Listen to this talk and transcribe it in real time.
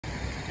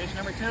Fish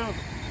number 2.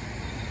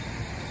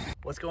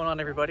 What's going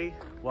on, everybody?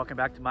 Welcome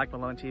back to Mike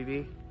Malone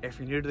TV. If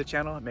you're new to the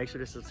channel, make sure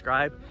to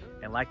subscribe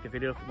and like the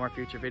video for more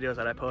future videos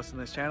that I post on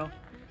this channel.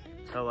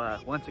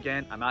 So once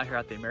again, I'm out here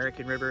at the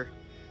American River.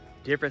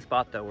 Different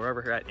spot though. We're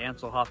over here at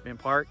Ansel Hoffman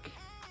Park.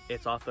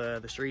 It's off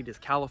the street is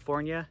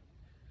California.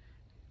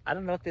 I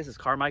don't know if this is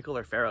Carmichael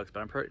or Fair Oaks,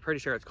 but I'm pretty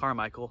sure it's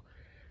Carmichael.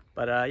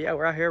 But yeah,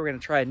 we're out here. We're gonna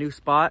try a new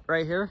spot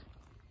right here.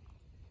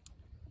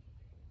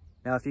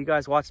 Now, if you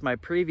guys watched my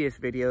previous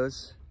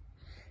videos,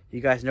 you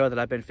guys know that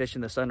I've been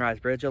fishing the Sunrise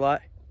Bridge a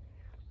lot,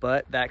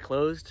 but that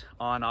closed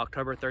on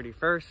October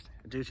 31st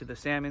due to the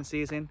salmon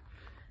season.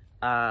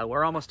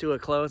 We're almost to a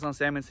close on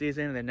salmon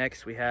season, and then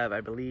next we have, I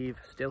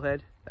believe,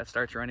 steelhead that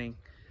starts running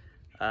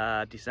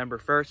December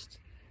 1st.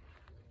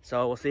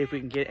 So we'll see if we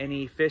can get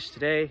any fish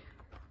today.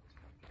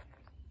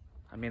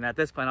 I mean, at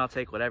this point, I'll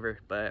take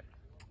whatever, but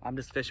I'm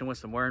just fishing with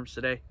some worms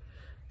today.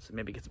 So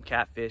maybe get some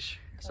catfish,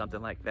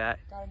 something like that.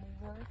 Got a new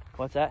lure?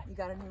 What's that? You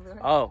got a new lure?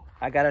 Oh,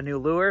 I got a new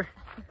lure.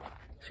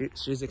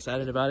 She's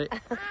excited about it.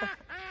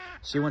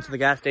 She went to the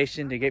gas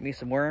station to get me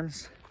some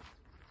worms.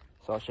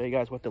 So I'll show you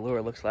guys what the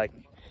lure looks like.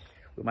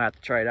 We might have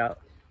to try it out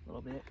a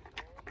little bit.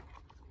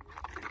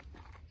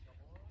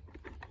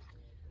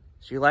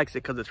 She likes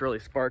it because it's really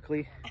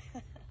sparkly.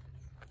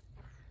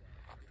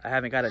 I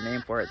haven't got a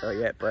name for it though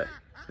yet, but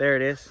there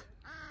it is.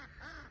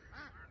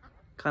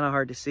 Kind of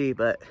hard to see,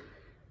 but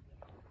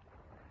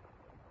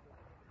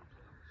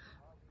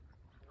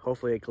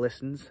hopefully it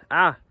glistens.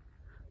 Ah,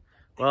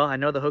 well, I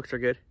know the hooks are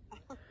good.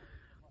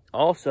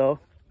 Also,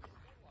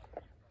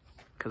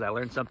 because I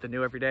learned something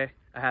new every day,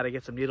 I had to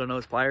get some needle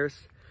nose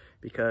pliers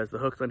because the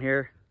hooks on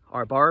here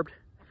are barbed.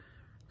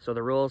 So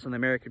the rules in the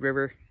American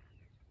River,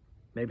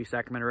 maybe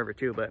Sacramento River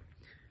too, but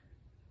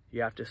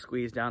you have to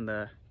squeeze down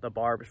the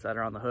barbs that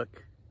are on the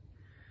hook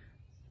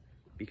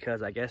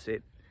because I guess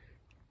it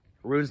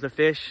ruins the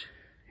fish.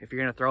 If you're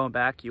gonna throw them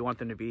back, you want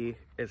them to be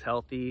as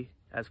healthy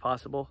as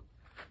possible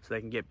so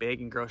they can get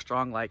big and grow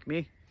strong like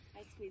me.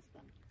 I squeezed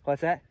them.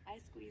 What's that? I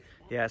squeezed them.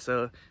 Yeah,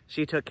 so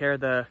she took care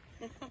of the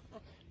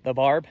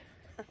barb.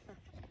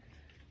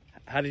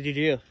 How did you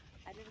do?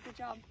 I did a good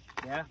job.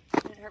 Yeah? I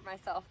didn't hurt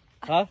myself.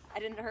 Huh? I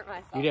didn't hurt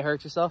myself. You didn't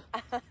hurt yourself?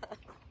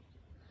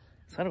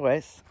 So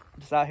anyways, I'm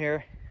just out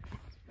here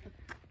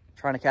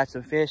trying to catch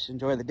some fish,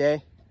 enjoy the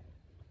day.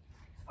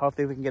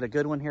 Hopefully we can get a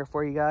good one here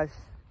for you guys.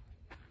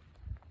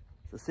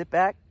 So sit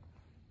back,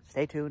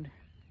 stay tuned,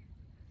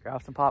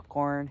 grab some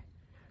popcorn,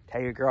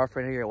 tell your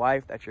girlfriend or your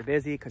wife that you're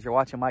busy because you're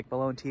watching Mike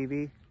Malone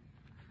TV.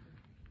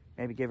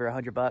 Maybe give her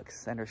 $100,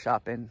 send her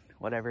shopping,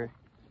 whatever.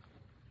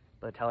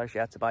 But tell her she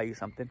has to buy you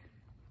something.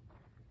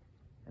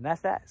 And that's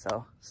that.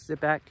 So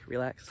sit back,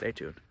 relax, stay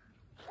tuned.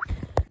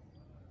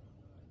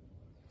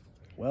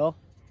 Well,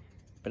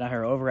 been out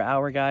here over an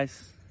hour,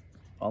 guys.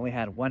 Only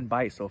had one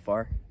bite so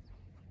far.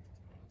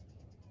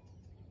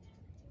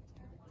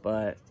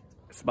 But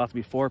it's about to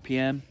be 4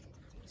 p.m.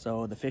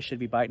 So the fish should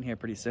be biting here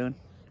pretty soon,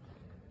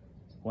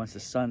 once the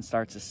sun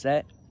starts to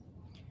set.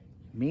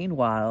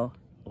 Meanwhile,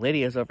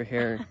 Lydia's over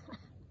here.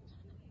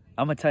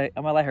 I'm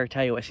gonna let her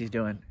tell you what she's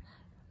doing.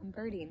 I'm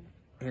birding.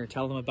 Here,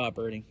 tell them about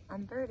birding.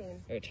 I'm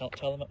birding. Here,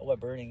 tell them what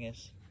birding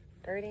is.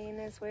 Birding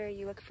is where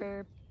you look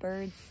for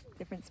birds,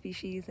 different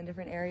species in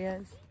different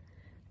areas,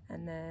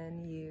 and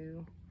then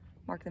you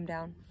mark them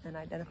down and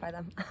identify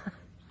them.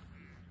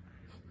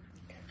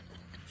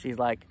 She's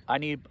like, I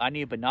need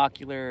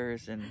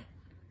binoculars and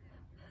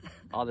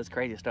all this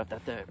crazy stuff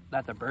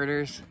that the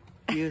birders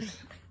use.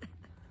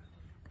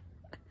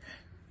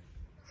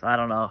 So I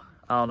don't know,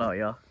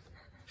 y'all.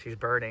 She's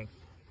birding.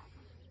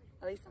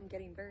 At least I'm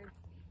getting birds.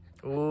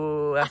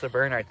 Ooh, that's a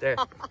burn right there.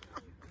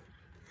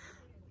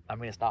 I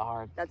mean, it's not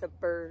hard. That's a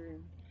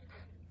burn.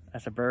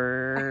 That's a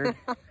bird.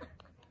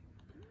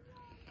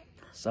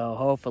 So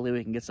hopefully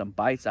we can get some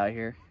bites out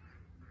here.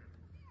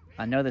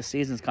 I know the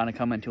season's kind of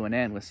coming to an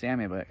end with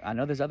salmon, but I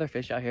know there's other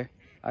fish out here.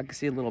 I can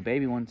see little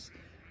baby ones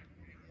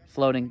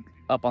floating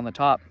up on the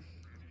top,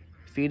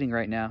 feeding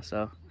right now.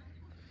 So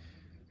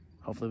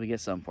hopefully we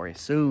get some for you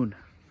soon.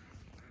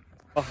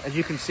 Oh, as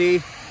you can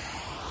see,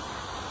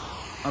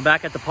 I'm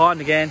back at the pond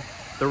again.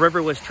 The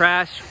river was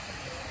trash.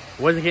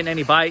 Wasn't getting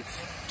any bites.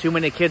 Too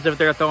many kids over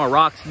there throwing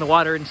rocks in the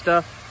water and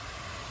stuff.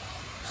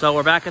 So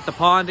we're back at the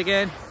pond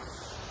again.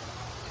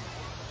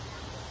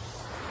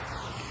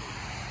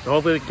 So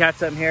hopefully we can catch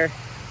something here.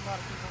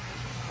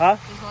 There's a lot of people fishing. Huh?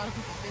 There's a lot of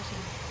people fishing.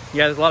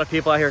 Yeah, there's a lot of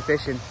people out here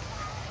fishing.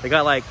 They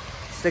got like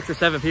 6 or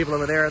 7 people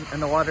over there in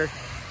the water.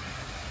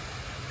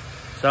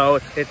 So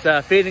it's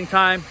feeding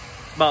time.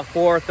 It's about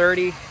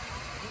 4:30.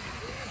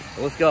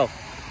 So let's go.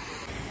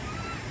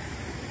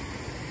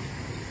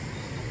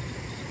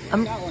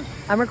 I'm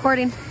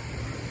recording.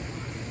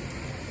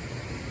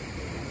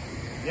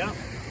 Yep. Did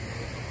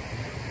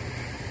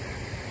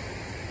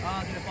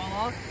it fall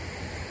off?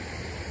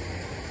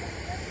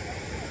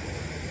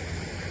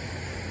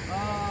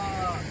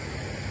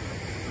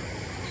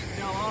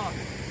 Fell off.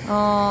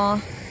 Aww.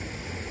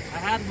 I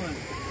had one.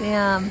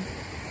 Damn.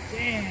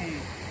 Dang.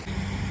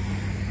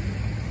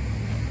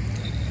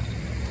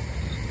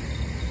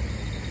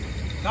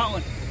 Got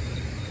one.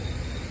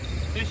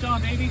 Fish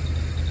on, baby.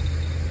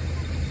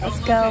 Let's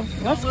go.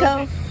 Let's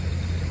go.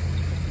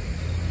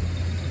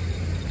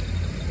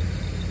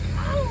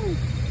 Ow!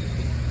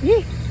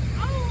 Yee.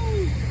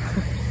 Ow!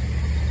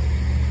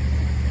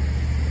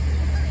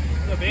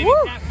 The baby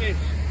Woo! catfish.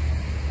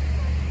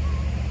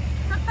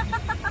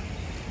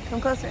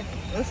 Come closer.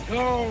 Let's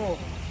go.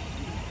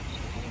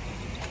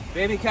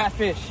 Baby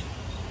catfish.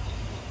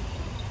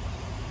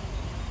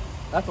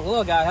 That's a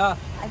little guy, huh?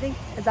 I think,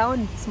 is that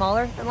one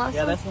smaller than last one?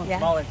 Yeah, this one's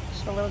smaller.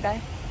 Just a little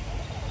guy.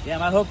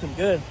 Damn, I hooked him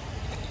good.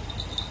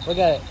 Look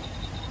at it.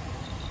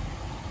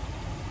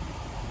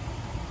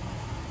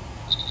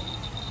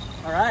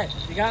 All right,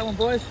 you got one,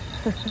 boys?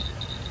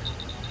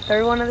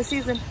 Third one of the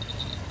season.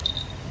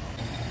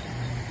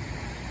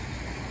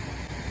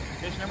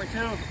 Fish number 2.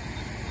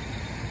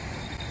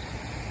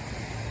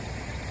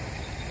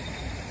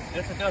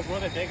 This one feels a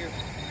little bit bigger.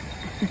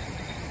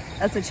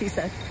 That's what she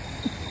said.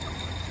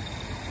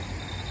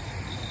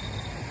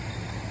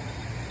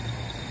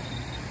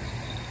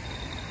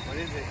 What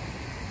is it?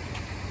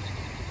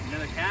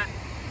 Another cat?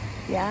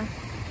 Yeah.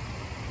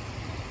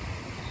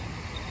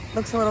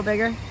 Looks a little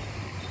bigger.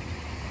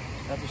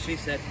 That's what she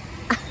said.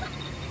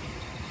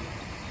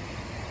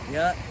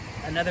 Yeah,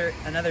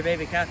 another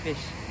baby catfish.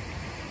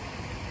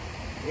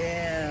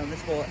 Yeah,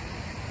 let's go.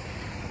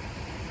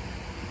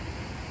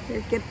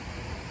 Here, get.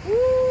 Woo,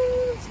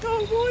 let's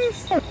go,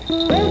 boys.